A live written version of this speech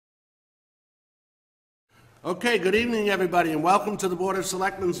Okay, good evening, everybody, and welcome to the Board of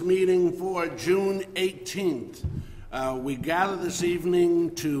Selectmen's meeting for June 18th. We gather this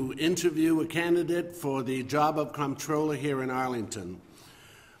evening to interview a candidate for the job of comptroller here in Arlington.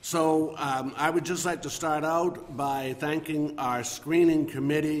 So I would just like to start out by thanking our screening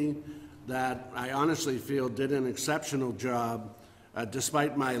committee that I honestly feel did an exceptional job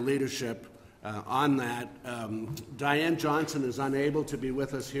despite my leadership on that. Diane Johnson is unable to be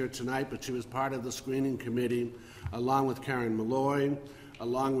with us here tonight, but she was part of the screening committee along with Karen Malloy,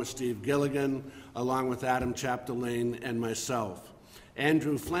 along with Steve Gilligan, along with Adam Chapdelaine and myself.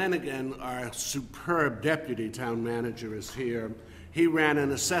 Andrew Flanagan, our superb deputy town manager, is here. He ran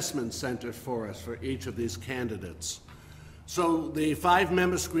an assessment center for us for each of these candidates. So the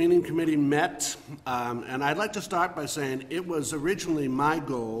five-member screening committee met, and I'd like to start by saying it was originally my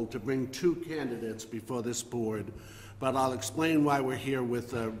goal to bring two candidates before this board, but I'll explain why we're here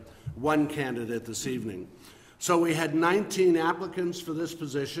with one candidate this evening. So we had 19 applicants for this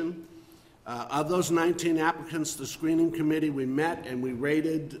position. Of those 19 applicants, the screening committee, we met and we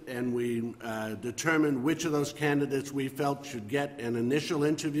rated and we determined which of those candidates we felt should get an initial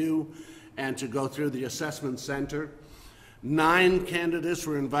interview and to go through the assessment center. 9 candidates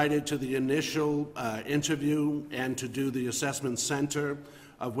were invited to the initial interview and to do the assessment center,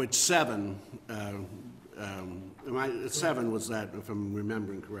 of which 7 was that, if I'm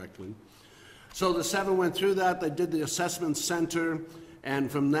remembering correctly. So the 7 went through that. They did the assessment center,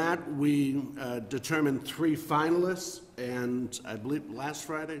 and from that we determined 3 finalists. And I believe last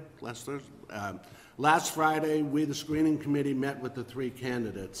Friday, we, the screening committee, met with the 3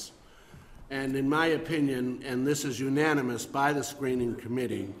 candidates. And in my opinion, and this is unanimous by the screening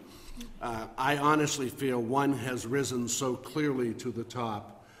committee, I honestly feel one has risen so clearly to the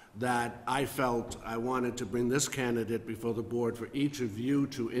top that I felt I wanted to bring this candidate before the board for each of you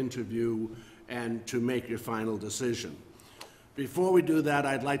to interview and to make your final decision. Before we do that,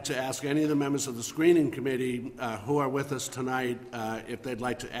 I'd like to ask any of the members of the screening committee who are with us tonight if they'd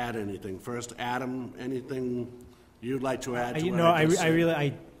like to add anything. First, Adam, anything you'd like to add?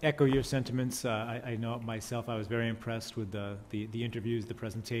 I echo your sentiments. I know myself, I was very impressed with the interviews, the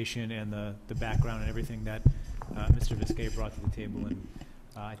presentation, and the background and everything that Mr. Visquet brought to the table. And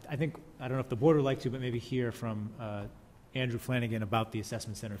I don't know if the board would like to, but maybe hear from Andrew Flanagan about the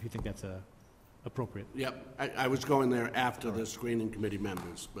assessment center, if you think that's appropriate. Yep, I was going there after the screening committee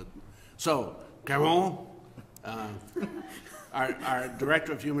members. But so, Caron, our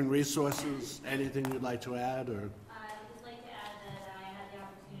Director of Human Resources, anything you'd like to add? Or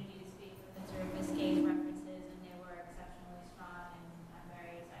Visquet's references, and they were exceptionally strong, and I'm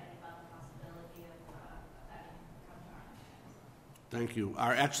very excited about the possibility of having come to Arlington. Thank you.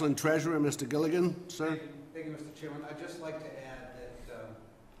 Our excellent treasurer, Mr. Gilligan, sir. Thank you, Mr. Chairman. I'd just like to add that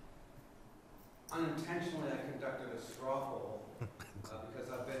unintentionally I conducted a straw poll because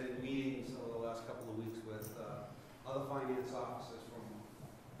I've been in meetings over the last couple of weeks with other finance officers from,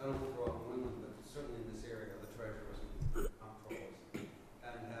 I don't know throughout New England, but certainly in this area, the treasurers and comptrollers,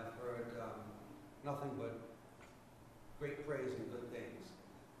 and have heard nothing but great praise and good things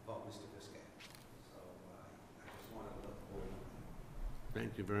about Mr. Visquet. So I just wanted to let the board know.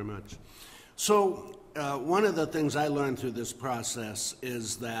 Thank you very much. So one of the things I learned through this process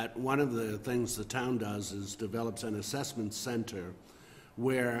is that one of the things the town does is develops an assessment center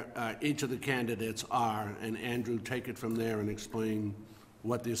where each of the candidates are, and Andrew, take it from there and explain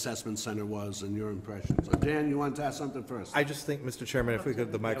what the assessment center was and your impressions. So Dan, you want to ask something first? I just think, Mr. Chairman, if we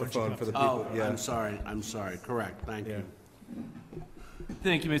could, the microphone for the people. Oh, yeah. I'm sorry. Correct. Thank you.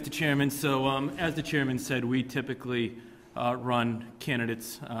 Thank you, Mr. Chairman. So as the chairman said, we typically run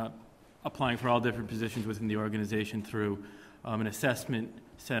candidates applying for all different positions within the organization through an assessment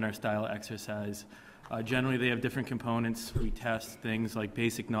center style exercise. Generally, they have different components. We test things like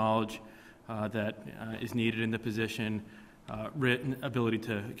basic knowledge that is needed in the position, written ability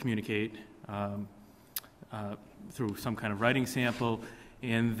to communicate through some kind of writing sample,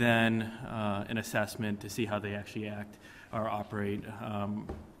 and then an assessment to see how they actually act or operate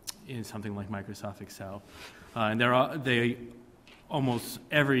in something like Microsoft Excel. And they almost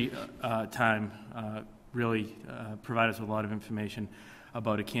every time really provide us with a lot of information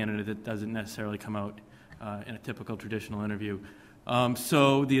about a candidate that doesn't necessarily come out in a typical traditional interview.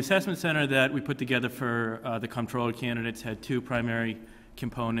 So the assessment center that we put together for the comptroller candidates had 2 primary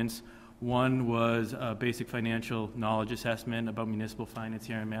components. One was a basic financial knowledge assessment about municipal finance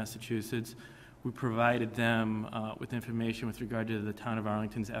here in Massachusetts. We provided them with information with regard to the town of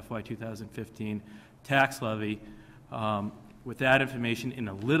Arlington's FY 2015 tax levy. With that information and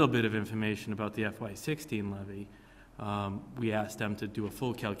a little bit of information about the FY 16 levy, we asked them to do a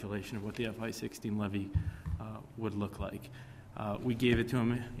full calculation of what the FY 16 levy would look like. We gave it to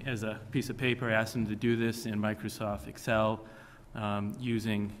him as a piece of paper, asked him to do this in Microsoft Excel,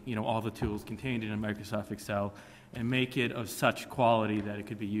 using all the tools contained in Microsoft Excel, and make it of such quality that it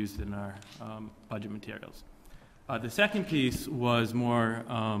could be used in our budget materials. The second piece was more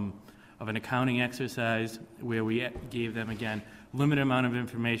of an accounting exercise where we gave them, again, limited amount of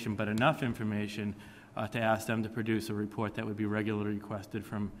information, but enough information to ask them to produce a report that would be regularly requested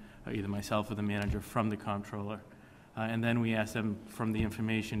from either myself or the manager from the comptroller. And then we asked them, from the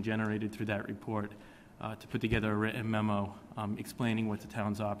information generated through that report, to put together a written memo explaining what the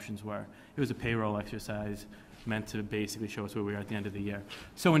town's options were. It was a payroll exercise meant to basically show us where we are at the end of the year.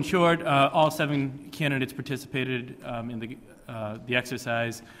 So in short, all 7 candidates participated in the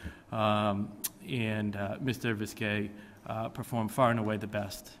exercise, and Mr. Visquet performed far and away the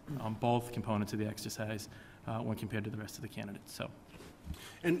best on both components of the exercise when compared to the rest of the candidates. So.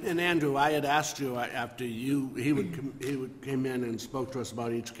 And Andrew, I had asked you after he came in and spoke to us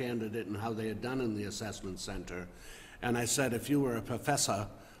about each candidate and how they had done in the assessment center, and I said, if you were a professor,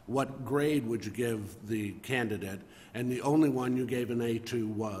 what grade would you give the candidate? And the only one you gave an A to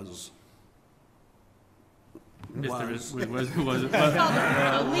was. Lead-in, that's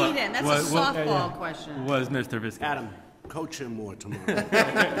a softball question. Was Mr. Visquet. Adam, coach him more tomorrow.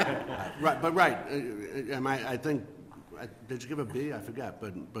 Right. I think. Did you give a B? I forgot,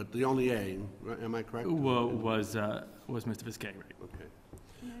 but the only A, am I correct? Well, was Mr. Visquet, right? Okay.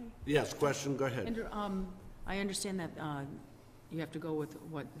 Yes, question, go ahead. Andrew, I understand that you have to go with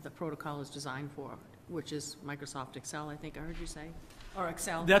what the protocol is designed for, which is Microsoft Excel, I think I heard you say, or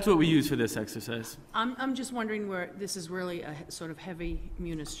Excel. That's what we use for this exercise. I'm just wondering where this is really a sort of heavy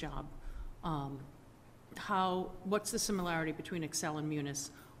Munis job. What's the similarity between Excel and Munis?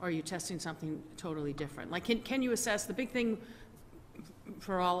 Or are you testing something totally different? Like, can you assess, the big thing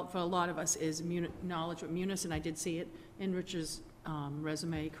for a lot of us is knowledge of Munis, and I did see it in Rich's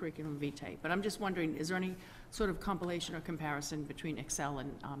resume, curriculum vitae. But I'm just wondering, is there any sort of compilation or comparison between Excel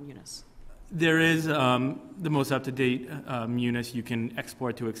and Munis? There is the most up-to-date Munis. You can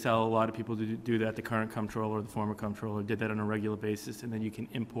export to Excel. A lot of people do that. The current comptroller, the former comptroller did that on a regular basis, and then you can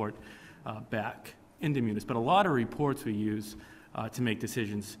import back into Munis. But a lot of reports we use to make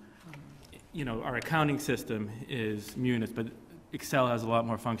decisions. Our accounting system is Munis, but Excel has a lot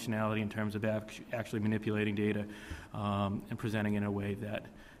more functionality in terms of actually manipulating data and presenting in a way that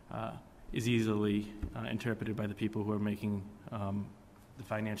is easily interpreted by the people who are making the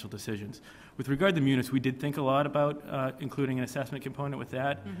financial decisions. With regard to Munis, we did think a lot about including an assessment component with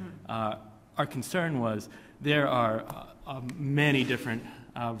that. Mm-hmm. Our concern was there are many different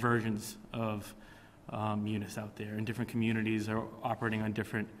versions of Munis out there, and different communities are operating on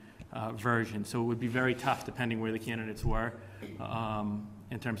different versions. So it would be very tough, depending where the candidates were,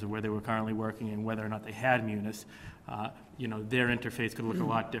 in terms of where they were currently working and whether or not they had Munis. Their interface could look a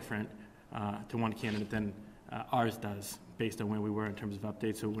lot different to one candidate than ours does, based on where we were in terms of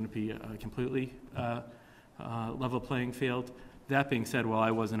updates. So it wouldn't be a completely level playing field. That being said, while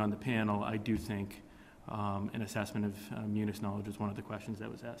I wasn't on the panel, I do think an assessment of Munis knowledge was one of the questions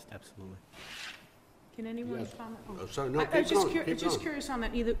that was asked. Absolutely. Can anyone Yes. comment? Oh, sorry, no, I was just curious on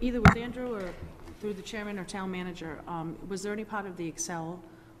that, either with Andrew or through the chairman or town manager. Was there any part of the Excel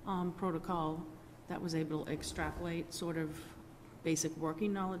protocol that was able to extrapolate sort of basic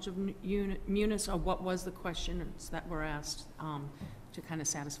working knowledge of Munis, or what was the questions that were asked to kind of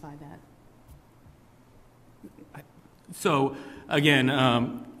satisfy that? So again,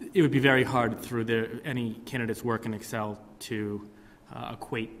 it would be very hard through any candidate's work in Excel to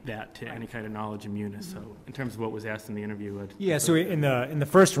equate that to any kind of knowledge in Munis. Mm-hmm. So in terms of what was asked in the interview, So in the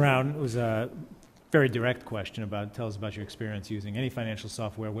first round, it was a very direct question about, tell us about your experience using any financial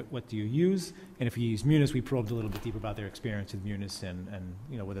software. What do you use? And if you use Munis, we probed a little bit deeper about their experience with Munis and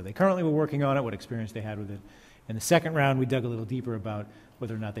whether they currently were working on it, what experience they had with it. In the second round, we dug a little deeper about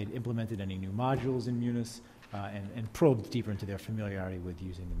whether or not they'd implemented any new modules in Munis, and probed deeper into their familiarity with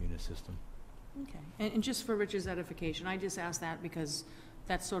using the Munis system. Okay, and just for Richard's edification, I just asked that because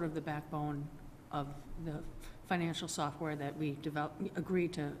that's sort of the backbone of the financial software that we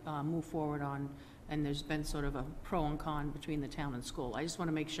agreed to move forward on, and there's been sort of a pro and con between the town and school. I just want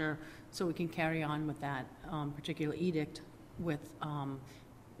to make sure, so we can carry on with that particular edict with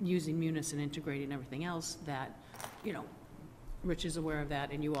using Munis and integrating everything else, that, Rich is aware of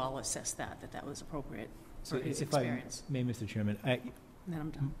that, and you all assess that was appropriate for his experience. If I may, Mr. Chairman, And then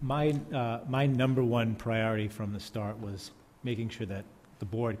I'm done. my number one priority from the start was making sure that the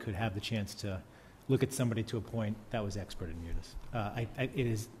board could have the chance to look at somebody to a point that was expert in Munis.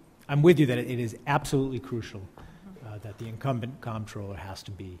 I'm with you that it is absolutely crucial that the incumbent comptroller has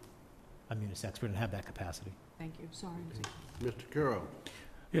to be a Munis expert and have that capacity. Thank you, sorry. Mr. Curo.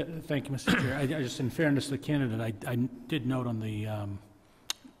 Yeah, thank you, Mr. Chair. I just, in fairness to the candidate, I did note on the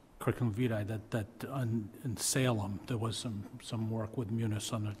curriculum vitae that in Salem, there was some work with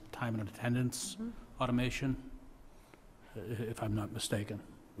Munis on the time and attendance automation, if I'm not mistaken,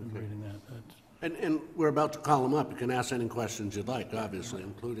 in reading that. And we're about to call him up. You can ask any questions you'd like, obviously,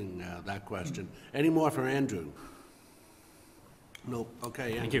 including that question. Any more for Andrew? Nope.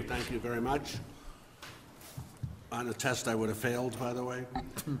 Okay, Andrew, thank you very much. On a test I would have failed, by the way.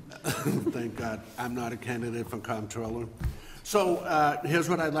 Thank God I'm not a candidate for comptroller. So here's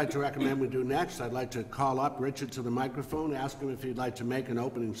what I'd like to recommend we do next. I'd like to call up Richard to the microphone, ask him if he'd like to make an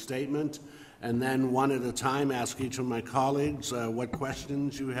opening statement, and then one at a time ask each of my colleagues what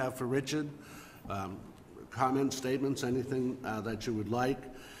questions you have for Richard, comments, statements, anything that you would like.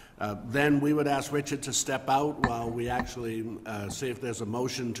 Then we would ask Richard to step out while we actually see if there's a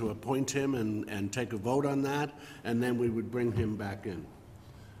motion to appoint him and take a vote on that, and then we would bring him back in.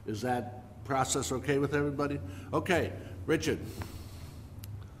 Is that process okay with everybody? Okay, Richard.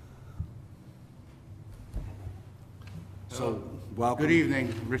 So, welcome. Good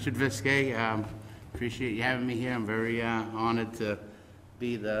evening, Richard Viskey. Appreciate you having me here. I'm very honored to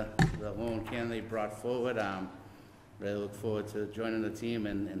be the lone candidate brought forward. Really look forward to joining the team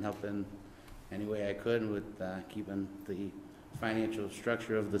and helping any way I could with keeping the financial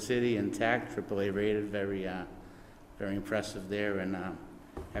structure of the city intact. AAA rated, very impressive there, and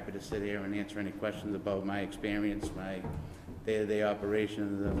happy to sit here and answer any questions about my experience, my day-to-day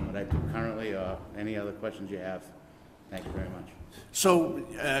operations, what I do currently, or any other questions you have. Thank you very much. So,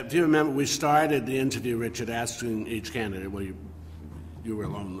 do you remember we started the interview, Richard, asking each candidate, well, you were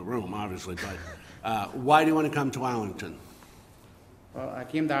alone in the room, obviously, but why do you want to come to Arlington? Well, I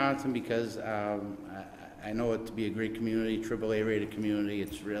came to Arlington because I know it to be a great community, AAA rated community.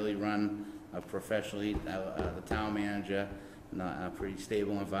 It's really run professionally. The town manager, in a pretty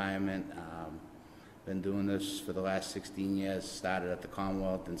stable environment. Been doing this for the last 16 years. Started at the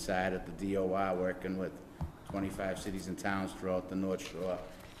Commonwealth inside at the DOR, working with 25 cities and towns throughout the North Shore.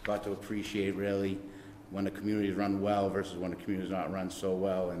 Got to appreciate really when the communities run well versus when the communities not run so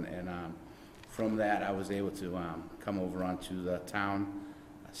well. And from that, I was able to come over onto the town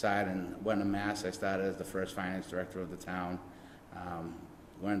side in Wenham, Mass. I started as the first finance director of the town.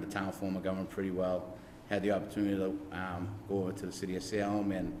 Learned the town form of government pretty well. Had the opportunity to go over to the city of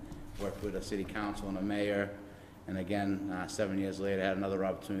Salem and work with a city council and a mayor. And again, 7 years later, I had another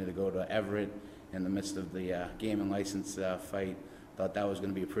opportunity to go to Everett in the midst of the gaming license fight. Thought that was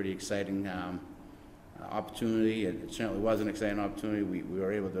going to be a pretty exciting opportunity. It certainly was an exciting opportunity. We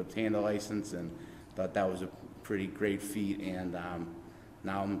were able to obtain the license and thought that was a pretty great feat. And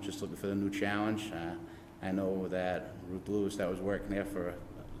now I'm just looking for the new challenge. I know that Ruth Lewis, that was working there for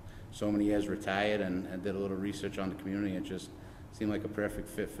so many years, retired, and did a little research on the community. It just seemed like a perfect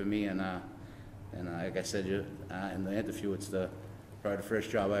fit for me. And like I said in the interview, it's probably the first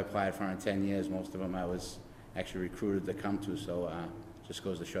job I applied for in 10 years. Most of them I was actually recruited to come to. So just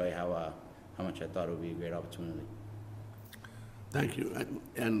goes to show you how much I thought it would be a great opportunity. Thank you.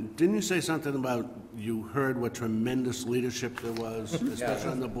 And didn't you say something about you heard what tremendous leadership there was,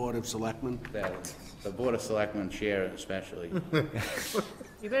 especially on the Board of Selectmen? The Board of Selectmen chair especially.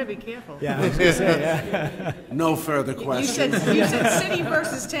 You better be careful. Yeah, I was going to say, yeah. No further questions. You said city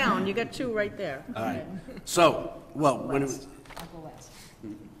versus town. You got two right there. All right. So, well, I'll go last.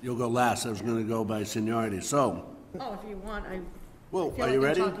 you'll go last. I was going to go by seniority. So, Oh, if you want, I well, feel are like you I'm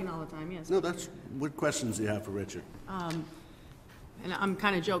ready? talking all the time, yes. No, what questions do you have for Richard? And I'm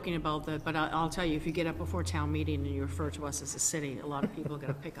kind of joking about that, but I'll tell you, if you get up before town meeting and you refer to us as a city, a lot of people are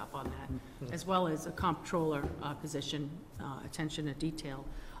going to pick up on that, as well as a comptroller position, attention to detail.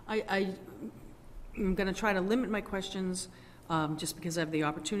 I'm going to try to limit my questions just because I have the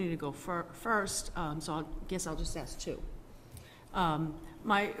opportunity to go first, so I guess I'll just ask two.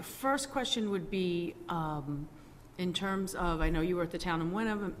 My first question would be in terms of, I know you were at the town of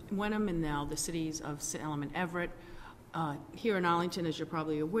Wenham and now the cities of Salem and Everett. Here in Arlington, as you're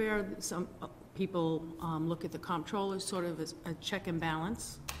probably aware, some people look at the comptroller sort of as a check and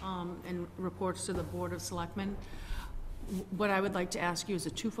balance and reports to the Board of Selectmen. What I would like to ask you is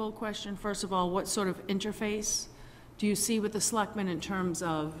a twofold question. First of all, what sort of interface do you see with the Selectmen in terms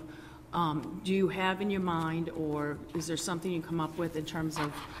of, do you have in your mind, or is there something you come up with in terms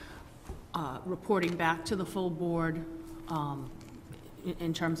of reporting back to the full board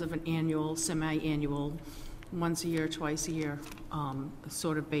in terms of an annual, semi-annual, once a year, twice a year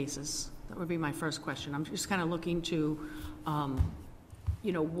sort of basis? That would be my first question. I'm just kind of looking to,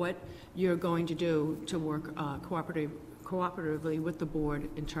 cooperatively with the board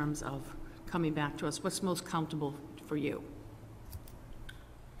in terms of coming back to us? What's most comfortable for you?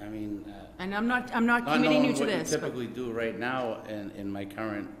 I mean, And I'm not not committing you knowing to what you this, but typically do right now, in my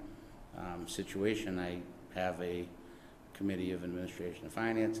current situation, I have a committee of administration and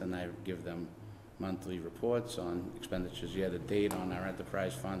finance, and I give them monthly reports on expenditures year to date on our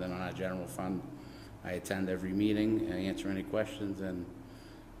enterprise fund and on our general fund. I attend every meeting and answer any questions, and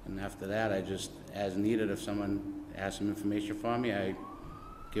after that, I just, as needed, if someone asks some information from me, I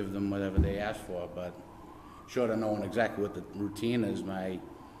give them whatever they ask for. But short of knowing exactly what the routine is, my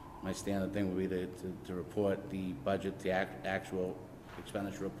standard thing would be to report the budget, the actual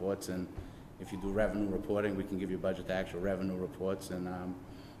expenditure reports, and if you do revenue reporting, we can give you budget to actual revenue reports, and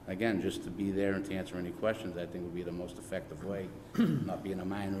again, just to be there and to answer any questions, I think would be the most effective way, not being a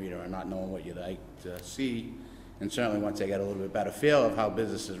mind reader or not knowing what you'd like to see. And certainly once I get a little bit better feel of how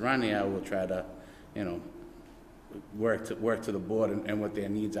business is running, I will try to, you know, work to the board and what their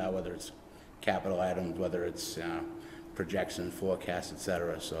needs are, whether it's capital items, whether it's projection, forecasts, et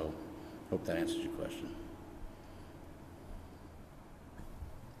cetera. So hope that answers your question.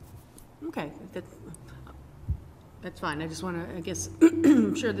 okay, that's fine. I just want to, I guess,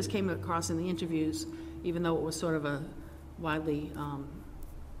 I'm sure this came across in the interviews, even though it was sort of a widely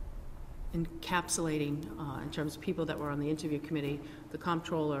encapsulating in terms of people that were on the interview committee. The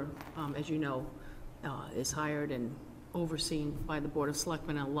comptroller, as you know, is hired and overseen by the Board of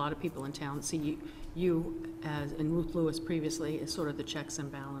Selectmen, and a lot of people in town see you as, and Ruth Lewis previously, as sort of the checks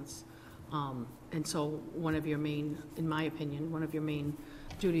and balance. And so one of your main, in my opinion, one of your main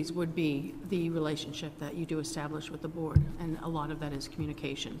duties would be the relationship that you do establish with the board, and a lot of that is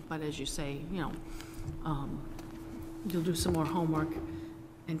communication. But as you say, you know, you'll do some more homework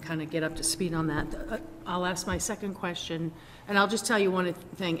and kind of get up to speed on that. I'll ask my second question, and I'll just tell you one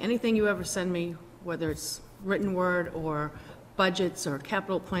thing. Anything you ever send me, whether it's written word or budgets or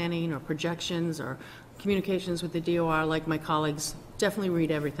capital planning or projections or communications with the DOR, like my colleagues, definitely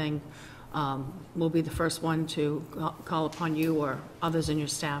read everything. We'll be the first one to call upon you or others in your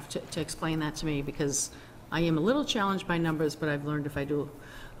staff to explain that to me, because I am a little challenged by numbers, but I've learned if I do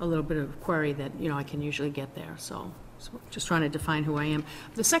a little bit of query that, you know, I can usually get there. So just trying to define who I am.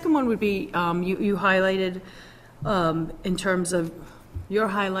 The second one would be, you highlighted in terms of your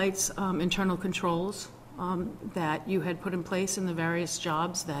highlights, internal controls that you had put in place in the various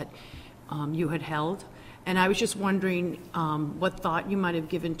jobs that you had held. And I was just wondering what thought you might have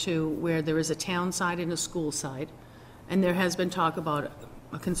given to where there is a town side and a school side. And there has been talk about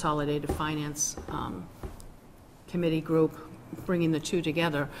a consolidated finance committee group bringing the two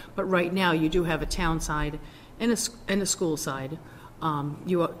together. But right now, you do have a town side and a school side.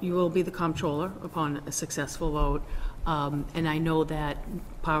 You will be the comptroller upon a successful vote. And I know that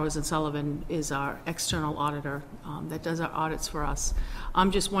Powers and Sullivan is our external auditor that does our audits for us.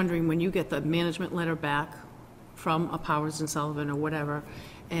 I'm just wondering, when you get the management letter back from a Powers and Sullivan or whatever,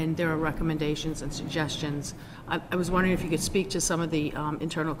 and there are recommendations and suggestions, I was wondering if you could speak to some of the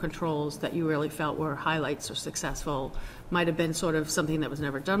internal controls that you really felt were highlights or successful. Might have been sort of something that was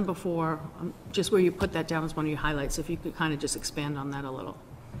never done before, just where you put that down as one of your highlights, if you could kind of just expand on that a little.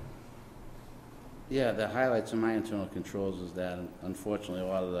 Yeah, the highlights of my internal controls is that, unfortunately, a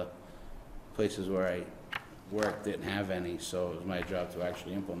lot of the places where I worked didn't have any, so it was my job to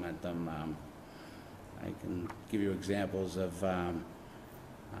actually implement them. I can give you examples of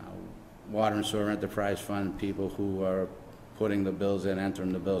water and sewer enterprise fund people who are putting the bills in,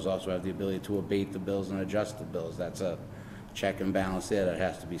 entering the bills, also have the ability to abate the bills and adjust the bills. That's a check and balance there that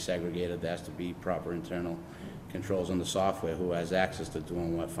has to be segregated. There has to be proper internal controls on the software, who has access to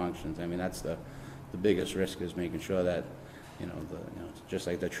doing what functions. I mean, that's the biggest risk, is making sure that, just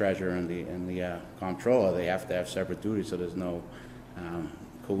like the treasurer and the comptroller, they have to have separate duties, so there's no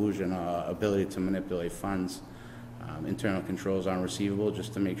collusion or ability to manipulate funds. Internal controls on receivable,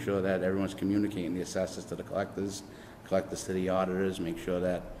 just to make sure that everyone's communicating, the assessors to the collectors to the auditors, make sure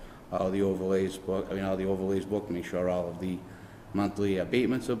that all the overlays booked, make sure all of the monthly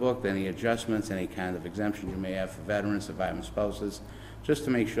abatements are booked, any adjustments, any kind of exemption you may have for veterans, surviving spouses, just to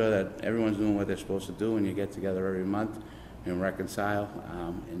make sure that everyone's doing what they're supposed to do, and you get together every month and reconcile,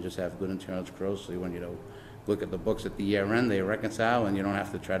 and just have good internal controls, so when you look at the books at the year end, they reconcile, and you don't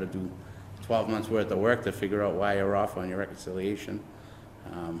have to try to do 12 months worth of work to figure out why you're off on your reconciliation.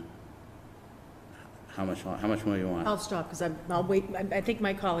 How much more you want? I'll stop, because I'll wait. I think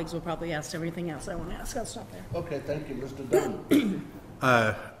my colleagues will probably ask everything else I want to ask. I'll stop there. Okay, thank you, Mr. Dunn.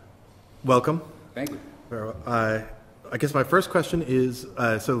 Welcome. Thank you. I guess my first question is,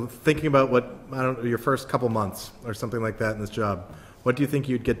 so thinking about your first couple months or something like that in this job, what do you think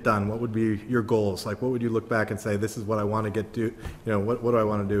you'd get done? What would be your goals? Like, what would you look back and say, this is what I want to get to, what do I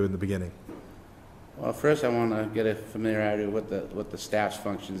want to do in the beginning? Well, first I want to get a familiarity with what the staff's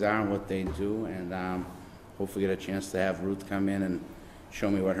functions are and what they do, and hopefully get a chance to have Ruth come in and show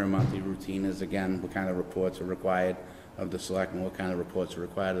me what her monthly routine is. Again, what kind of reports are required of the selectmen, what kind of reports are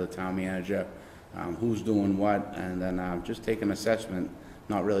required of the town manager, who's doing what, and then just take an assessment,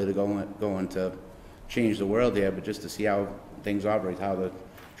 not really to go into change the world here, but just to see how things operate, how the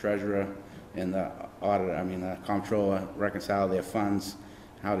treasurer and the auditor, the comptroller reconcile their funds,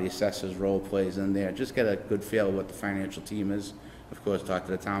 how the assessor's role plays in there. Just get a good feel of what the financial team is. Of course, talk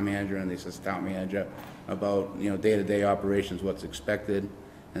to the town manager and the assistant town manager about day-to-day operations, what's expected,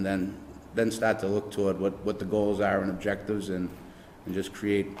 and then start to look toward what the goals are and objectives, and just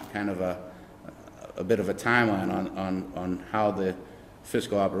create kind of a bit of a timeline on how the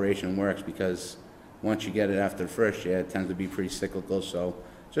fiscal operation works, because once you get it after the first year, it tends to be pretty cyclical. So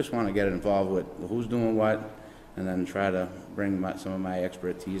just want to get involved with who's doing what, and then try to bring some of my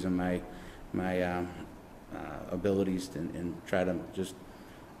expertise and my abilities and try to just,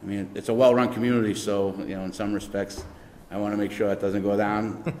 it's a well-run community, so, in some respects, I want to make sure it doesn't go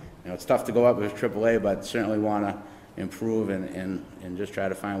down. It's tough to go up with AAA, but certainly want to improve and just try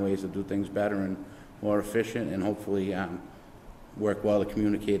to find ways to do things better and more efficient, and hopefully work well to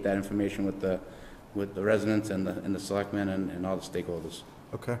communicate that information with the residents and the selectmen and all the stakeholders.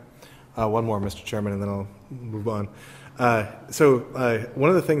 Okay. One more, Mr. Chairman, and then I'll move on. So one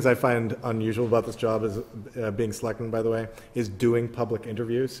of the things I find unusual about this job is being selectman, by the way, is doing public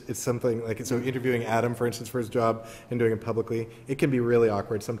interviews. It's something like, so interviewing Adam, for instance, for his job and doing it publicly, it can be really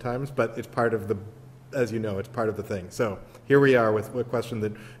awkward sometimes, but it's part of the, as you know, it's part of the thing. So here we are with a question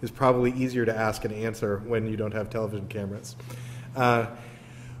that is probably easier to ask and answer when you don't have television cameras.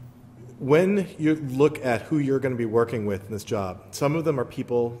 When you look at who you're going to be working with in this job, some of them are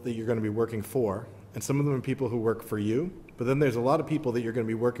people that you're going to be working for, and some of them are people who work for you, but then there's a lot of people that you're going to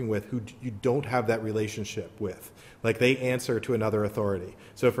be working with who you don't have that relationship with. Like, they answer to another authority.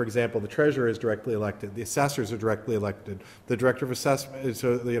 So, for example, the treasurer is directly elected, the assessors are directly elected, the director of assessment,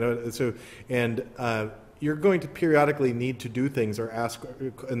 you're going to periodically need to do things or ask,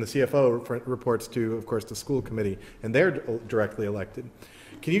 and the CFO reports to, of course, the school committee, and they're directly elected.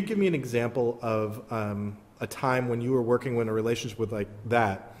 Can you give me an example of a time when you were working in a relationship with like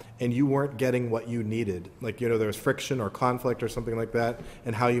that and you weren't getting what you needed? Like, there was friction or conflict or something like that,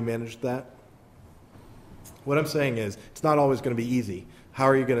 and how you managed that? What I'm saying is, it's not always going to be easy.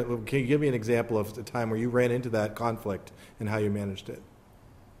 Can you give me an example of a time where you ran into that conflict and how you managed it?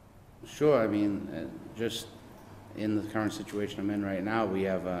 Sure. Just in the current situation I'm in right now, we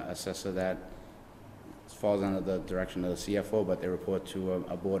have an assessor that falls under the direction of the CFO, but they report to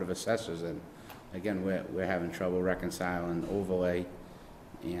a board of assessors, and again, we're having trouble reconciling overlay,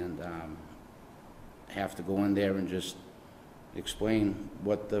 and have to go in there and just explain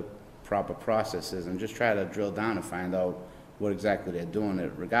what the proper process is, and just try to drill down and find out what exactly they're doing.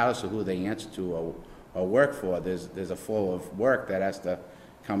 It regardless of who they answer to or work for, there's a flow of work that has to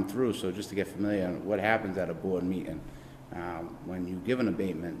come through. So just to get familiar on what happens at a board meeting, when you give an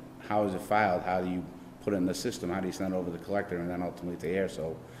abatement, how is it filed? How do you put it in the system? How do you send it over to the collector and then ultimately to air?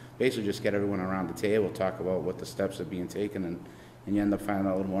 So basically just get everyone around the table, talk about what the steps are being taken, and you end up finding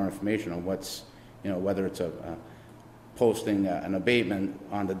out a little more information on what's, whether it's posting an abatement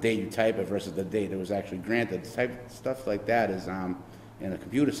on the date you type it versus the date it was actually granted. Stuff like that is in a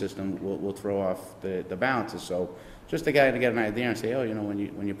computer system will throw off the balances. So just to get an idea and say,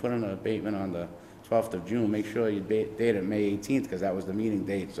 when you put in an abatement on the 12th of June, make sure you date it May 18th, because that was the meeting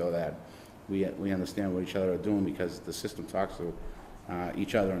date, so that we understand what each other are doing, because the system talks to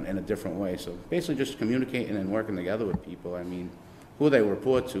each other in a different way. So basically just communicating and working together with people. Who they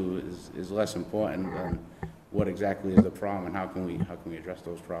report to is less important than what exactly is the problem and how can we address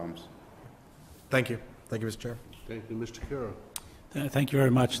those problems. Thank you. Thank you, Mr. Chair. Thank you, Mr. Kira. Thank you very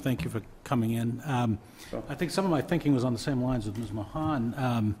much. Thank you for coming in. I think some of my thinking was on the same lines with Ms.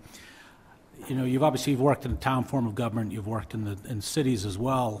 Mahan. You've worked in a town form of government, you've worked in cities as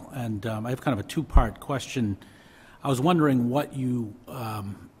well, and I have kind of a two-part question. I was wondering what you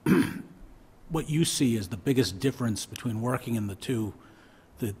see as the biggest difference between working in the two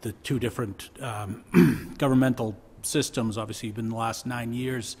different governmental systems. Obviously, you've been the last 9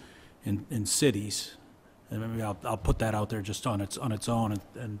 years in cities, and maybe I'll put that out there just on its own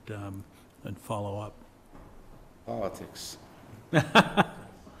and follow up. Politics.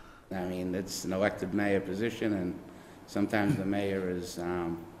 It's an elected mayor position, and sometimes the mayor is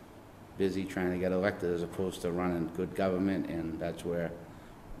busy trying to get elected as opposed to running good government, and that's where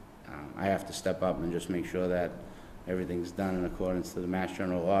I have to step up and just make sure that everything's done in accordance to the Mass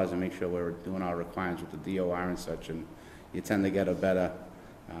General laws and make sure we're doing our requirements with the DOR and such, and you tend to get a better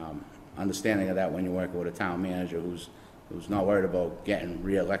understanding of that when you're working with a town manager who's not worried about getting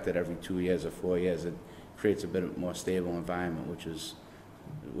reelected every 2 years or 4 years. It creates a bit more stable environment, which is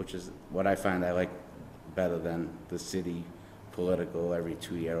what I find I like better than the city political every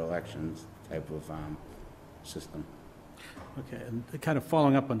 2-year elections type of system. Okay, and kind of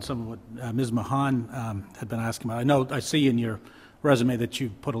following up on some of what Ms. Mahan had been asking about, I see in your resume that you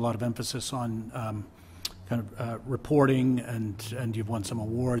put a lot of emphasis on kind of reporting, and you've won some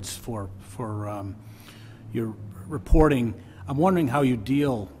awards for your reporting. I'm wondering how you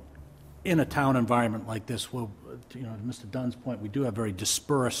deal in a town environment like this. Well, to Mr. Dunn's point, we do have very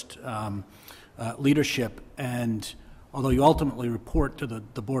dispersed leadership, and although you ultimately report to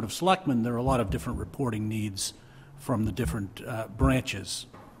the Board of Selectmen, there are a lot of different reporting needs from the different branches.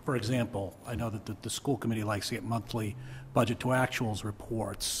 For example, I know that the school committee likes to get monthly budget to actuals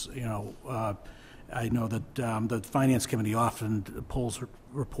reports. I know that the finance committee often pulls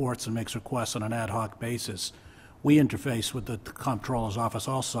reports and makes requests on an ad hoc basis. We interface with the comptroller's office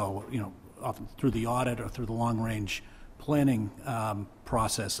also, often through the audit or through the long-range planning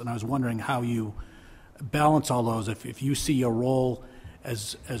process. And I was wondering how you balance all those. If you see your role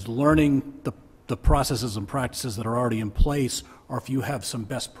as learning the processes and practices that are already in place, or if you have some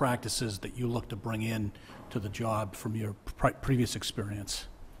best practices that you look to bring in to the job from your previous experience.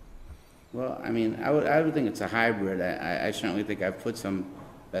 Well, I mean, I would think it's a hybrid. I certainly think I've put some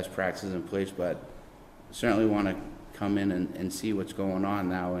best practices in place, but certainly want to come in and see what's going on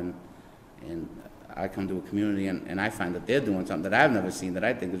now. And I come to a community and I find that they're doing something that I've never seen that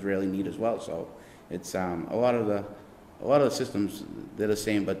I think is really neat as well. So it's a lot of the systems, they're the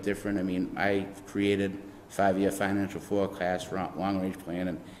same but different. I mean, I created 5-year financial forecast, long-range plan,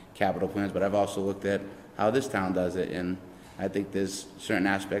 and capital plans, but I've also looked at how this town does it, and I think there's certain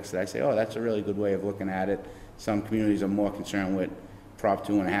aspects that I say, oh, that's a really good way of looking at it. Some communities are more concerned with Prop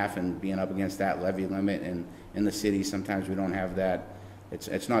 2.5 and being up against that levy limit, and in the city, sometimes we don't have that.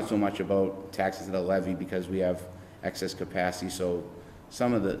 It's not so much about taxes that are levied because we have excess capacity, so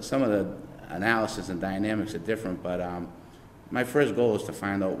some of the analysis and dynamics are different, but my first goal is to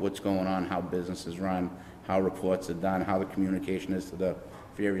find out what's going on, how businesses run, how reports are done, how the communication is to the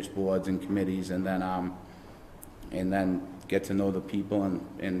various boards and committees, and then get to know the people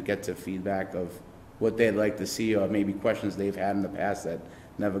and get to feedback of what they'd like to see, or maybe questions they've had in the past that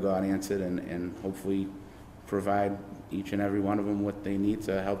never got answered, and hopefully provide each and every one of them what they need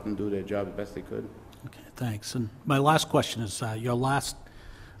to help them do their job the best they could. Okay, thanks. And my last question is, your last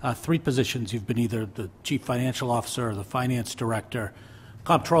 3 positions, you've been either the chief financial officer or the finance director.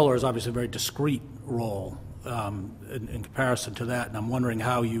 Comptroller is obviously a very discrete role in comparison to that, and I'm wondering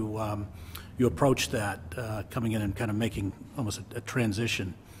how you approach that, coming in and kind of making almost a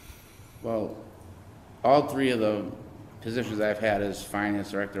transition. Well, all 3 of the positions I've had as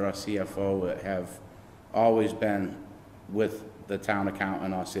finance director or CFO have always been with the town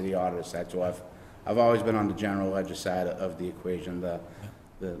accountant or city auditor side. So I've always been on the general ledger side of the equation.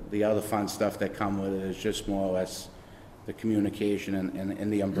 The other fun stuff that come with it is just more or less the communication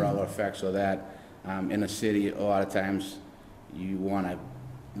and the umbrella effect, so that in a city, a lot of times you want to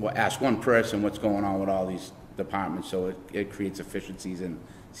ask one person what's going on with all these departments, so it creates efficiencies in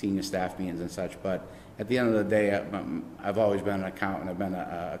senior staff meetings and such. But at the end of the day, I've always been an accountant. I've been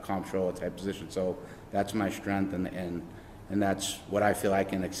a comptroller type position, so that's my strength, and that's what I feel I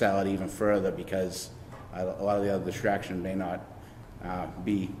can excel at even further, because a lot of the other distraction may not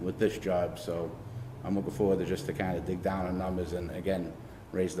be with this job. So I'm looking forward to just to kind of dig down on numbers and, again,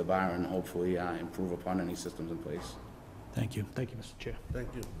 raise the bar and hopefully improve upon any systems in place. Thank you. Thank you, Mr. Chair. Thank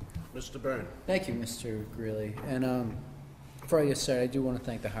you. Mr. Byrne. Thank you, Mr. Greeley. And before I get started, I do want to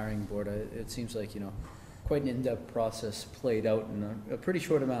thank the hiring board. It seems like, quite an in-depth process played out in a pretty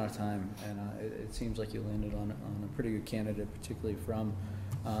short amount of time, and it seems like you landed on a pretty good candidate, particularly from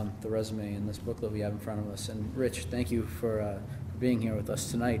the resume in this booklet we have in front of us. And Rich, thank you for being here with us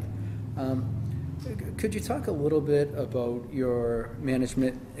tonight. Could you talk a little bit about your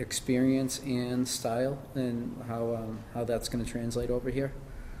management experience and style, and how that's going to translate over here?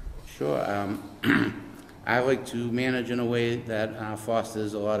 Sure. I like to manage in a way that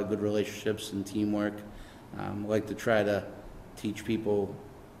fosters a lot of good relationships and teamwork. I like to try to teach people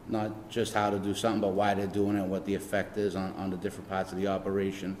not just how to do something, but why they're doing it, what the effect is on the different parts of the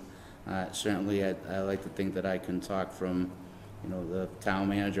operation. Certainly, I like to think that I can talk from, the town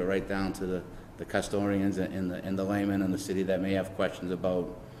manager right down to the custodians and the laymen in the city that may have questions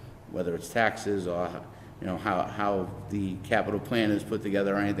about whether it's taxes or how the capital plan is put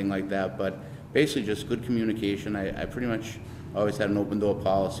together or anything like that. But basically just good communication. I pretty much always had an open door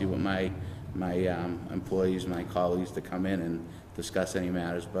policy with my employees, my colleagues, to come in and discuss any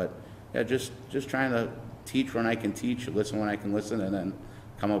matters. But yeah, just trying to teach when I can teach, listen when I can listen, and then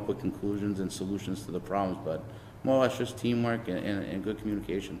come up with conclusions and solutions to the problems. But more or less just teamwork and good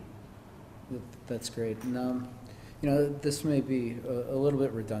communication. That's great. And, you know, this may be a little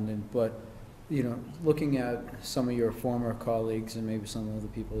bit redundant, but, you know, looking at some of your former colleagues and maybe some of the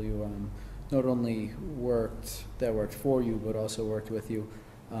people you not only worked for you, but also worked with you,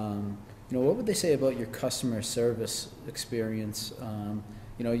 you know, what would they say about your customer service experience?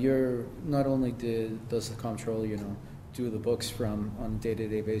 You know, you're not only does the comptroller, you know, do the books on a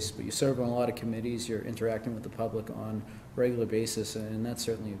day-to-day basis, but you serve on a lot of committees, you're interacting with the public on a regular basis, and that's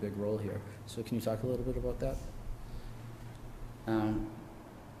certainly a big role here. So can you talk a little bit about that?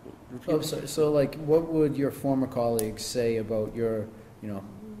 So like, what would your former colleagues say about your, you know,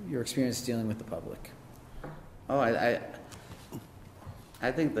 your experience dealing with the public? Oh, I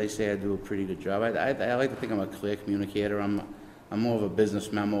think they say I do a pretty good job. I like to think I'm a clear communicator. I'm more of a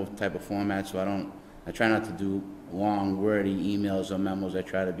business memo type of format, so I try not to do long, wordy emails or memos. I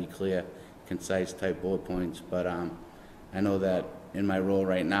try to be clear, concise type bullet points. But I know that in my role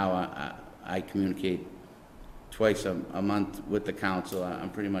right now, I communicate twice a month with the council. I'm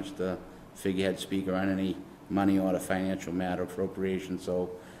pretty much the figurehead speaker on any money or financial matter appropriation. So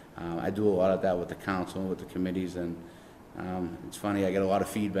I do a lot of that with the council, with the committees, and it's funny, I get a lot of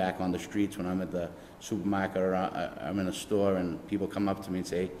feedback on the streets when I'm at the supermarket or I'm in a store, and people come up to me and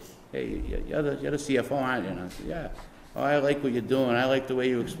say, "Hey, you're the CFO, aren't you?" And I say, "Yeah." "Oh, I like what you're doing. I like the way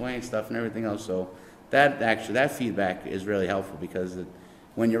you explain stuff and everything else." So that feedback is really helpful, because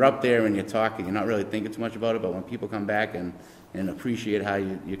when you're up there and you're talking, you're not really thinking too much about it, but when people come back and appreciate how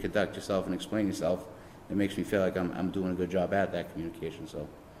you conduct yourself and explain yourself, it makes me feel like I'm doing a good job at that communication. So,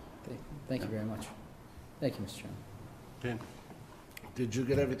 thank you very much. Thank you, Mr. Chairman. Okay. Did you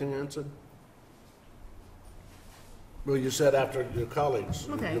get everything answered? Well, you said after your colleagues.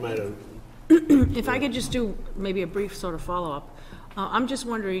 Okay. You might have. If I could just do maybe a brief sort of follow-up. I'm just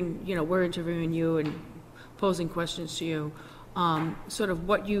wondering, you know, we're interviewing you and posing questions to you, sort of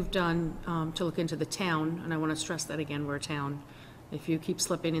what you've done to look into the town, and I want to stress that again, we're a town. If you keep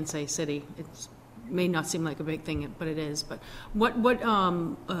slipping and say city, it may not seem like a big thing, but it is. But what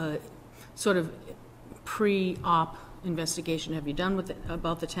sort of pre-op investigation have you done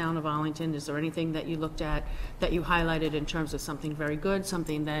about the town of Arlington? Is there anything that you looked at that you highlighted in terms of something very good,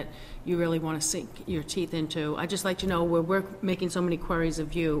 something that you really want to sink your teeth into? I'd just like to know, where we're making so many queries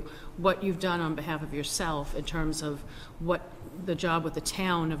of you, what you've done on behalf of yourself in terms of what the job with the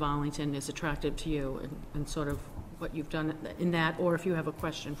town of Arlington is attractive to you, and sort of what you've done in that, or if you have a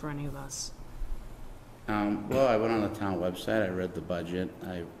question for any of us. Well, I went on the town website, I read the budget,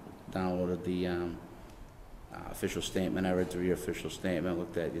 I downloaded the official statement, I read through your official statement,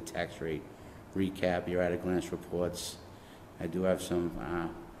 looked at your tax rate recap, your at-a-glance reports. I do have some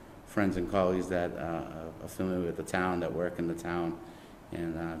friends and colleagues that are familiar with the town, that work in the town,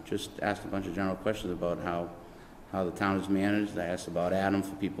 and just asked a bunch of general questions about how the town is managed. I asked about Adam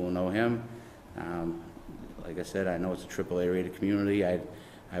for people who know him. Like I said, I know it's a AAA rated community.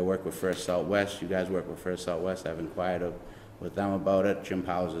 I work with First Southwest. You guys work with First Southwest. I've inquired with them about it. Jim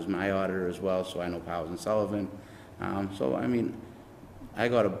Powers is my auditor as well, so I know Powers and Sullivan. So, I mean, I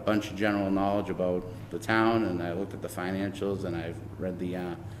got a bunch of general knowledge about the town, and I looked at the financials, and I've read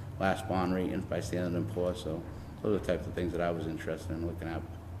the last bond rating by Standard & Poor's. So those are the types of things that I was interested in looking at.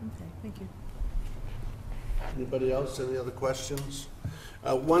 Okay, thank you. Anybody else? Any other questions?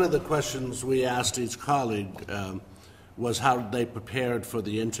 One of the questions we asked each colleague was how they prepared for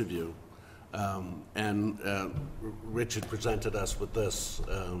the interview. And Richard presented us with this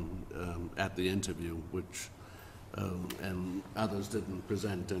at the interview, which, and others didn't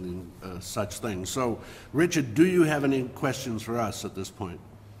present any such thing. So, Richard, do you have any questions for us at this point?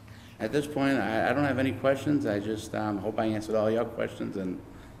 At this point, I don't have any questions. I just hope I answered all your questions, and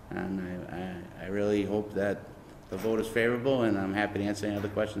I really hope that the vote is favorable, and I'm happy to answer any other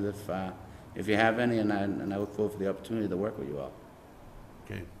questions if you have any, and I look forward to the opportunity to work with you all.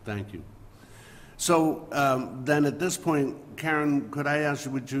 Okay, thank you. So then at this point, Karen, could I ask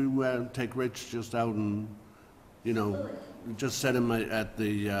you, would you take Rich just out and, you know, just set him at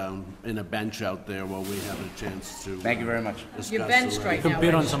the, in a bench out there while we have a chance to. Thank you very much. You're benched right now.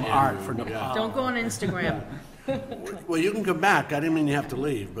 Bid on some art for Don't go on Instagram. Well, you can come back. I didn't mean you have to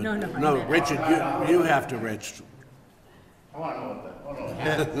leave, but. No, Richard, you have to, Rich. I want to know what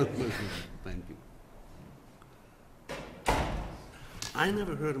that. Thank you. I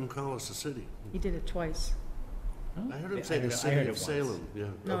never heard him call us a city. You did it twice. I heard him say I the heard city it of once. Salem, yeah.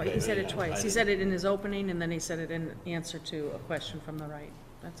 No, Okay, he said it yeah, twice. He said it in his opening, and then he said it in answer to a question from the right.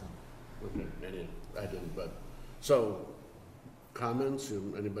 That's all. Okay, I didn't, but, so, comments,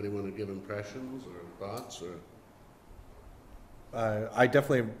 anybody want to give impressions or thoughts, or? I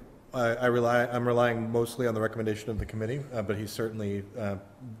definitely, I'm relying mostly on the recommendation of the committee, but he certainly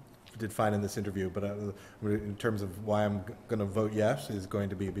did fine in this interview. But in terms of why I'm going to vote yes is going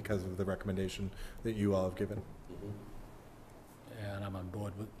to be because of the recommendation that you all have given. And I'm on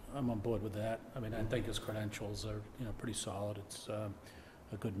board with that. I mean, I think his credentials are, pretty solid. It's a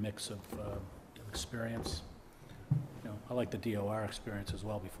good mix of experience. I like the DOR experience as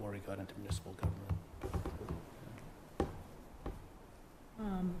well before he got into municipal government.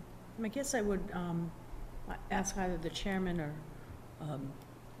 I guess I would ask either the chairman or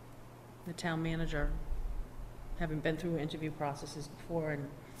the town manager, having been through interview processes before and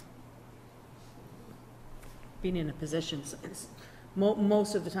being in a position,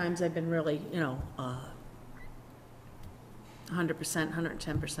 most of the times I've been really, 100%,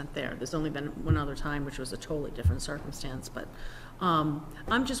 110% there. There's only been one other time, which was a totally different circumstance, but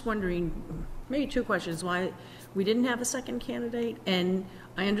I'm just wondering, maybe two questions, why we didn't have a second candidate, and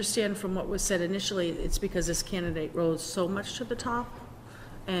I understand from what was said initially, it's because this candidate rose so much to the top,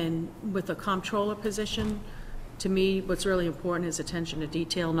 and with a comptroller position, to me, what's really important is attention to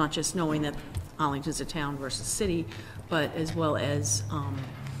detail, not just knowing that Arlington's a town versus city, but as well as,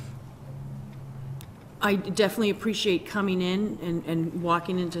 I definitely appreciate coming in and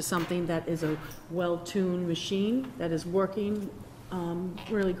walking into something that is a well-tuned machine that is working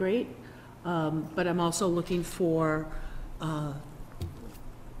really great. But I'm also looking for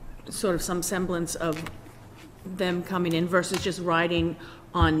sort of some semblance of them coming in versus just riding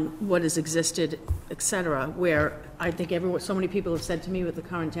on what has existed, et cetera, where I think so many people have said to me with the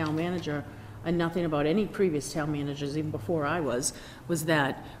current town manager, and nothing about any previous town managers, even before I was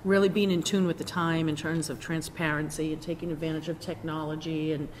that really being in tune with the time in terms of transparency and taking advantage of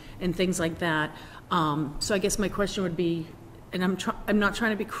technology and things like that. So I guess my question would be, and I'm not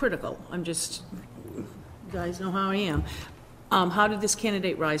trying to be critical, I'm just, you guys know how I am. How did this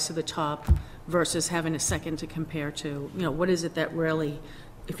candidate rise to the top versus having a second to compare to? What is it that really,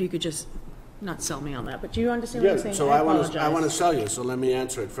 if you could just not sell me on that, but do you understand what I'm saying? So I I want to sell you, so let me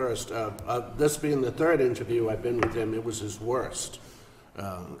answer it first. This being the third interview I've been with him, it was his worst.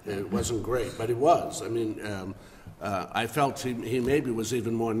 It wasn't great, but it was. I mean, I felt he maybe was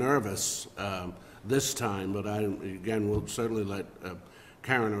even more nervous this time, but again, we'll certainly let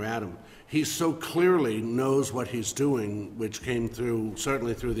Karen or Adam. He so clearly knows what he's doing, which came through,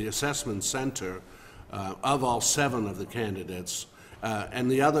 certainly through the assessment center, of all 7 of the candidates. And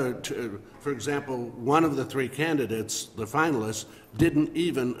the other, for example, one of the 3 candidates, the finalists, didn't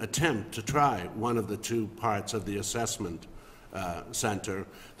even attempt to try one of the 2 parts of the assessment center.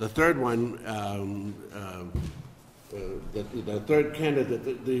 The third one, the third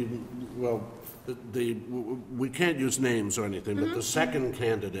candidate, we can't use names or anything, but the second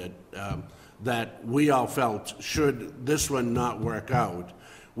candidate that we all felt, should this one not work out,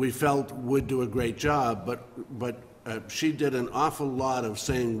 we felt would do a great job, but she did an awful lot of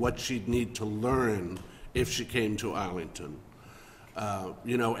saying what she'd need to learn if she came to Arlington.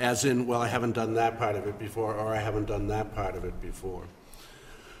 As in, well, I haven't done that part of it before, or I haven't done that part of it before.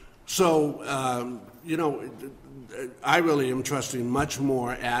 So, I really am trusting much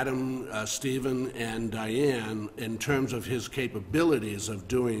more Adam, Stephen, and Diane in terms of his capabilities of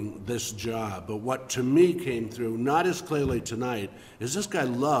doing this job. But what to me came through, not as clearly tonight, is this guy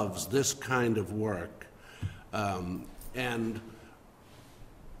loves this kind of work. And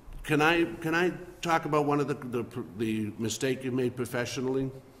can I talk about one of the mistake you made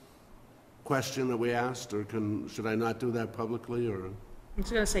professionally? Question that we asked, or should I not do that publicly, or? I was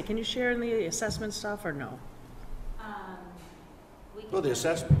going to say, can you share the assessment stuff or no? Well, the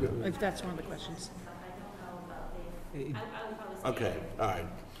assessment. If that's one of the questions. I don't know about the. Okay, all right.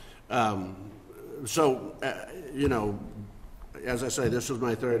 So, as I say, this was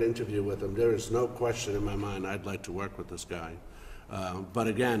my 3rd interview with him. There is no question in my mind I'd like to work with this guy. But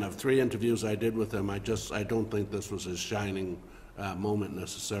again, of 3 interviews I did with him, I don't think this was his shining moment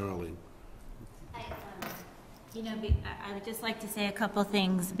necessarily. I would just like to say a couple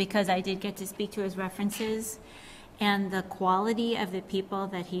things, because I did get to speak to his references, and the quality of the people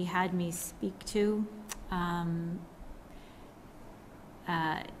that he had me speak to.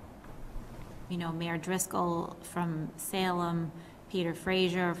 Mayor Driscoll from Salem, Peter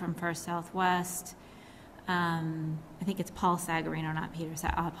Frazier from First Southwest. I think it's Paul Sagarino, not Peter.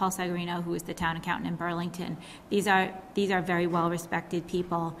 Paul Sagarino, who is the town accountant in Burlington. These are very well-respected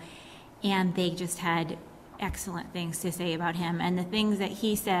people, and they just had excellent things to say about him. And the things that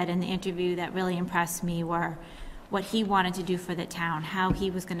he said in the interview that really impressed me were what he wanted to do for the town, how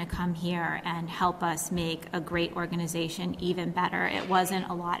he was going to come here and help us make a great organization even better. It wasn't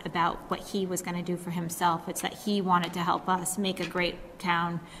a lot about what he was going to do for himself. It's that he wanted to help us make a great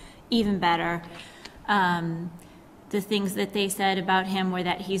town even better. The things that they said about him were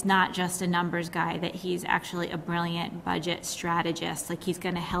that he's not just a numbers guy, that he's actually a brilliant budget strategist. Like, he's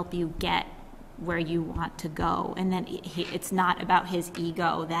going to help you get where you want to go. And then it's not about his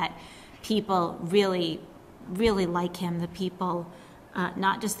ego, that people really like him. The people,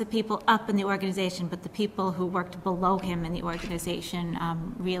 not just the people up in the organization, but the people who worked below him in the organization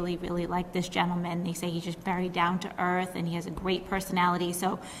really like this gentleman. They say he's just very down to earth and he has a great personality.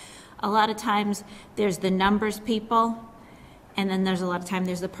 So a lot of times there's the numbers people, and then there's a lot of time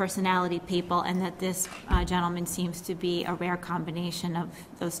there's the personality people, and that this gentleman seems to be a rare combination of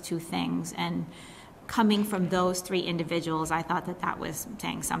those two things. And coming from those three individuals, I thought that was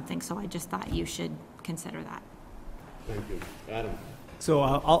saying something, so I just thought you should consider that. Thank you. Adam? So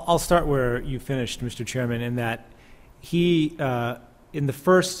I'll start where you finished, Mr. Chairman, in that he, in the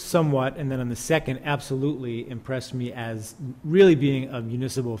first somewhat, and then on the second, absolutely impressed me as really being a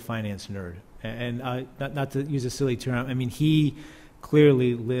municipal finance nerd. And not to use a silly term, I mean, he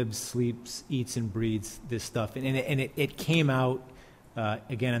clearly lives, sleeps, eats, and breathes this stuff. And it came out,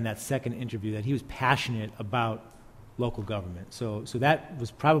 again, in that second interview, that he was passionate about local government. So that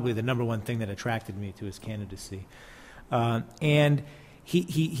was probably the number one thing that attracted me to his candidacy. And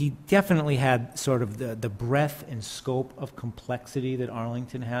he definitely had sort of the breadth and scope of complexity that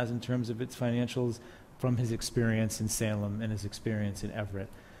Arlington has in terms of its financials from his experience in Salem and his experience in Everett.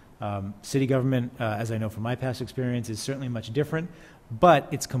 City government, as I know from my past experience, is certainly much different, but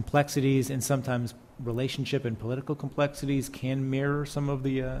its complexities and sometimes relationship and political complexities can mirror some of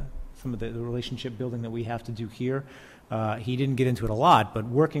the relationship building that we have to do here. He didn't get into it a lot, but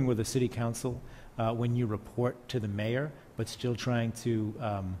working with a city council when you report to the mayor, but still trying to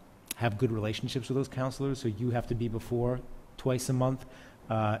have good relationships with those councilors, so you have to be before twice a month,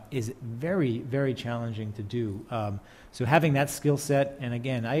 is very, very challenging to do. So having that skill set, and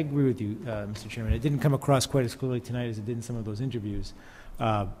again, I agree with you, Mr. Chairman, it didn't come across quite as clearly tonight as it did in some of those interviews,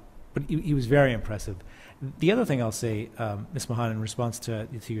 but he was very impressive. The other thing I'll say, Ms. Mahan, in response to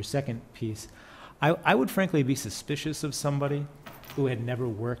your second piece, I would frankly be suspicious of somebody who had never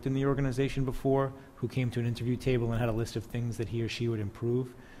worked in the organization before, who came to an interview table and had a list of things that he or she would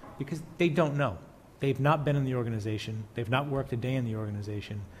improve, because they don't know. They've not been in the organization. They've not worked a day in the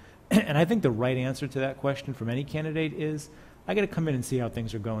organization. And I think the right answer to that question from any candidate is, I got to come in and see how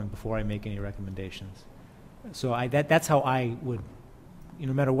things are going before I make any recommendations. So that's how I would,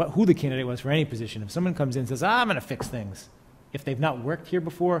 no matter who the candidate was for any position, if someone comes in and says, I'm going to fix things, if they've not worked here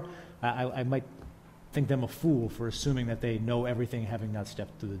before, I might think them a fool for assuming that they know everything having not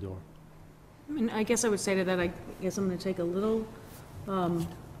stepped through the door. I mean, I guess I would say to that, I guess I'm going to take a little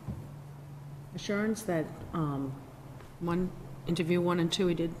assurance that interview 1 and 2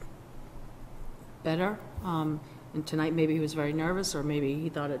 he did better. And tonight maybe he was very nervous, or maybe he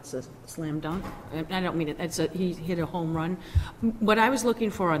thought it's a slam dunk. I don't mean it. He hit a home run. What I was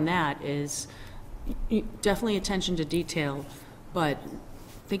looking for on that is definitely attention to detail, but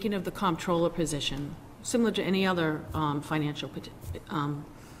thinking of the comptroller position, similar to any other financial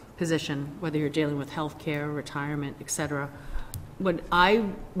position, whether you're dealing with healthcare, retirement, et cetera, what I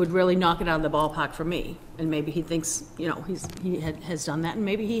would really knock it out of the ballpark for me, and maybe he thinks, he has done that, and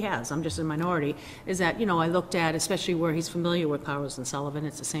maybe he has, I'm just a minority, is that, I looked at, especially where he's familiar with Powers and Sullivan,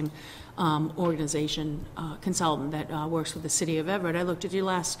 it's the same organization, consultant that works with the city of Everett. I looked at your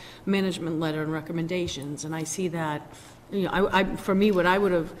last management letter and recommendations, and I see that, for me, what I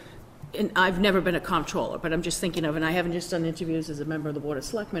would have, and I've never been a comptroller, but I'm just thinking of, and I haven't just done interviews as a member of the Board of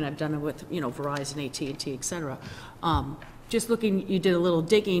Selectmen, I've done it with, Verizon, AT&T, et cetera. Just looking, you did a little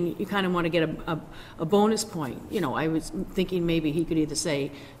digging, you kind of want to get a bonus point. I was thinking maybe he could either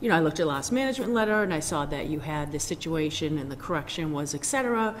say, I looked at last management letter and I saw that you had this situation and the correction was et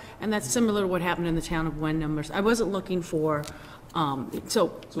cetera, and that's similar to what happened in the town of Wyndham. I wasn't looking for,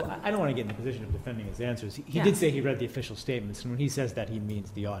 so I don't want to get in the position of defending his answers. He Yeah. did say he read the official statements, and when he says that, he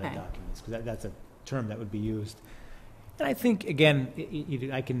means the audit documents, because that's a term that would be used. And I think, again,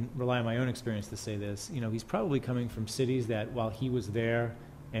 I can rely on my own experience to say this, he's probably coming from cities that while he was there,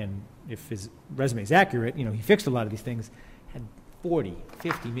 and if his resume is accurate, he fixed a lot of these things, had 40,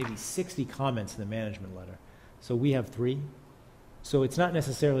 50, maybe 60 comments in the management letter. So we have 3. So it's not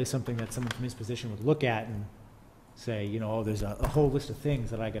necessarily something that someone from his position would look at and say, there's a whole list of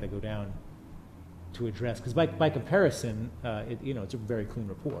things that I got to go down to address. Because by comparison, it's a very clean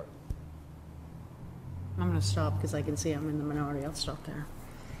report. I'm gonna stop because I can see I'm in the minority. I'll stop there.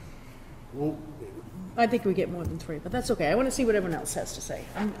 Well, I think we get more than 3, but that's okay. I want to see what everyone else has to say.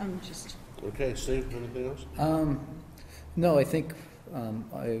 I'm just, okay, Steve, anything else? No, I think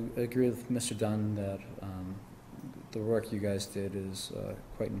I agree with Mr. Dunn that the work you guys did is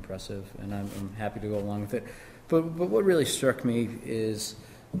quite impressive, and I'm happy to go along with it. But what really struck me is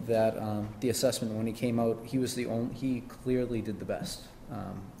that the assessment, when he came out, he clearly did the best.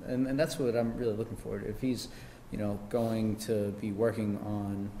 And that's what I'm really looking for. If he's, going to be working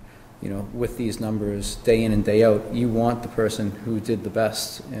on, with these numbers day in and day out, you want the person who did the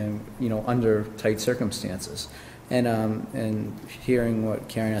best and, under tight circumstances. And hearing what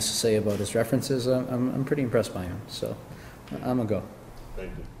Karen has to say about his references, I'm pretty impressed by him. So I'm a go.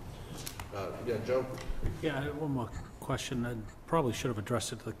 Thank you. Yeah, Joe? Yeah, I have one more question. I probably should have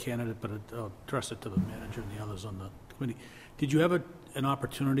addressed it to the candidate, but I'll address it to the manager and the others on the committee. Did you have an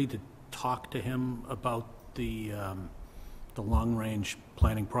opportunity to talk to him about the long-range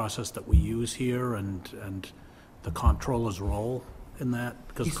planning process that we use here and the comptroller's role in that?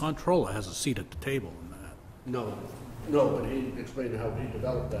 Because the comptroller has a seat at the table in that. No, but he explained how he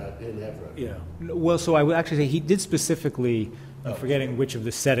developed that in Everett. Yeah. Well, so I would actually say he did specifically, I'm forgetting which of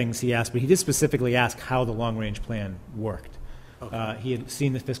the settings he asked, but he did specifically ask how the long-range plan worked. Okay. He had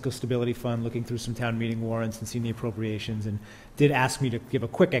seen the Fiscal Stability Fund, looking through some town meeting warrants and seen the appropriations, and did ask me to give a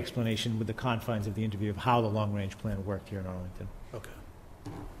quick explanation with the confines of the interview of how the long-range plan worked here in Arlington. Okay.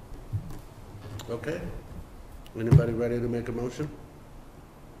 Okay. Anybody ready to make a motion?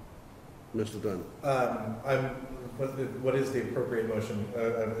 Mr. Dunn? What is the appropriate motion?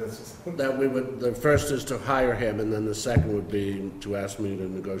 That we would, the first is to hire him, and then the second would be to ask me to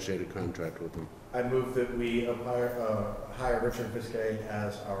negotiate a contract with him. I move that we hire Richard Viscay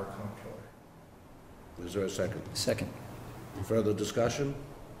as our comptroller. Is there a second? Second. Further discussion?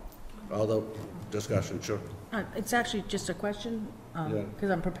 Although, discussion, sure. it's actually just a question, Yeah. because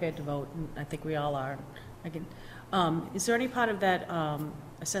I'm prepared to vote, and I think we all are. I can, is there any part of that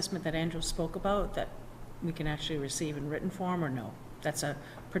assessment that Andrew spoke about that we can actually receive in written form, or no? That's a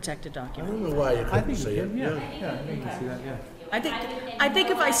protected I document. don't know why you couldn't see it. Yeah, I think you can see that, yeah. I think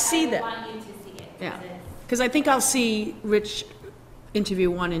if I see that, yeah, because I think I'll see Rich interview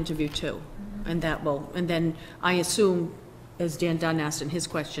 1, interview 2, and that will, and then I assume, as Dan Dunn asked in his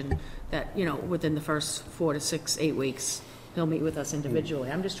question, that, within the first 4 to 6, 8 weeks, he'll meet with us individually.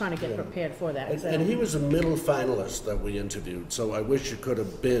 I'm just trying to get prepared for that. And he was a middle finalist that we interviewed, so I wish you could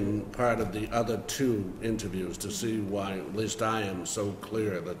have been part of the other 2 interviews to see why, at least I am so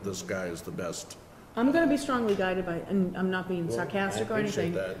clear that this guy is the best. I'm going to be strongly guided by, and I'm not being Well, sarcastic I or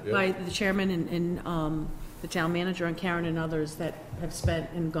anything, appreciate that, yeah. by the chairman and the town manager and Karen and others that have spent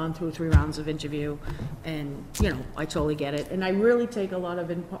and gone through 3 rounds of interview, and, I totally get it. And I really take a lot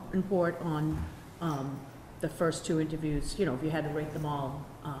of import on the first 2 interviews, if you had to rate them all.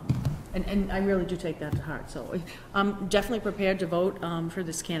 And I really do take that to heart. So I'm definitely prepared to vote for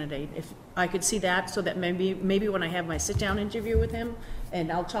this candidate. If I could see that, so that maybe when I have my sit-down interview with him, and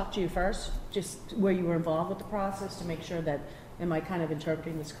I'll talk to you first, just where you were involved with the process, to make sure that, am I kind of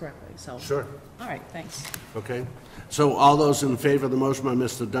interpreting this correctly? So. Sure. All right, thanks. Okay. So all those in favor of the motion by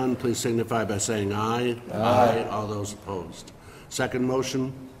Mr. Dunn, please signify by saying aye. Aye. All those opposed. Second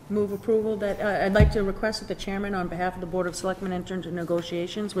motion? Move approval that, I'd like to request that the chairman, on behalf of the Board of Selectmen, enter into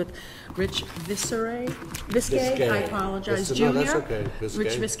negotiations with Rich Viscay, I apologize, Jr. No, that's okay.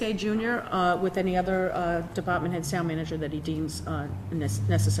 Rich Viscay Jr., with any other department head, town manager that he deems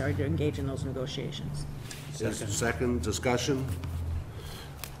necessary to engage in those negotiations. Second discussion?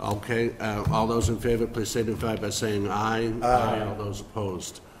 Okay, all those in favor, please signify by saying aye. Aye. All those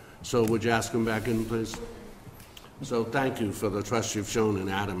opposed. So would you ask him back in, please? So thank you for the trust you've shown in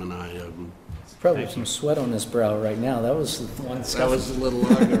Adam and I. Probably some sweat on his brow right now. That was one. That was a little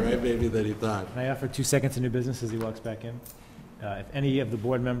longer, right, maybe, than he thought. Can I offer 2 seconds of new business as he walks back in? If any of the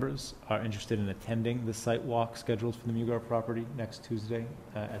board members are interested in attending the site walk scheduled for the Mugar property next Tuesday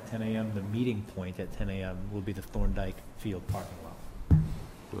at 10 a.m., the meeting point at 10 a.m. will be the Thorndike Field parking lot.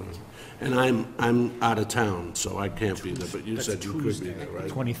 And I'm out of town, so I can't be there, but you said you could be there, right?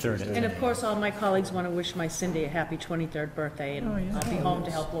 23rd. And of course, all my colleagues want to wish my Cindy a happy 23rd birthday, and I'll be home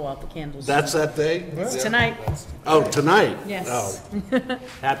to help blow out the candles. That's that day? It's tonight. Oh, tonight? Yes. Oh.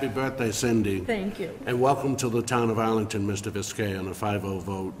 Happy birthday, Cindy. Thank you. And welcome to the town of Arlington, Mr. Viscay. On a 5-0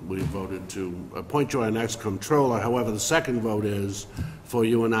 vote, we voted to appoint you our next comptroller. However, the second vote is for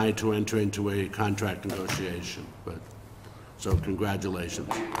you and I to enter into a contract negotiation. But so congratulations.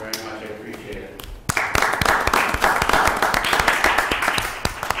 Thank you very much, I appreciate it.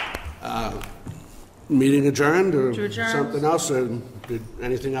 Meeting adjourned, or To adjourn. something else, or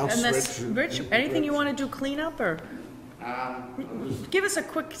anything else, Unless, Rich? Rich, anything you want to do, clean up, or? Give us a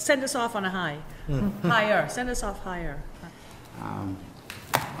quick, send us off on a high. Higher, send us off higher.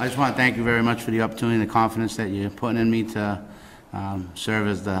 I just want to thank you very much for the opportunity and the confidence that you're putting in me to serve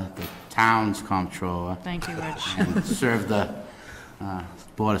as the town's comptroller Thank you, Rich. and serve the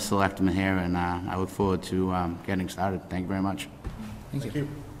Board of Selectmen here, and I look forward to getting started. Thank you very much. Thank you.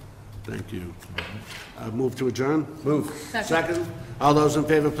 Thank you. Move to adjourn? Move. Second? All those in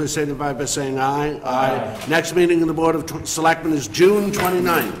favor, please signify by saying aye. Aye. Next meeting of the Board of Selectmen is June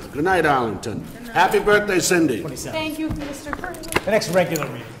 29th. Good night, Arlington. Happy birthday, Cindy. Thank you, Mr. Kerr. The next regular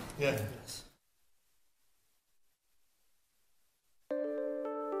meeting. Yeah.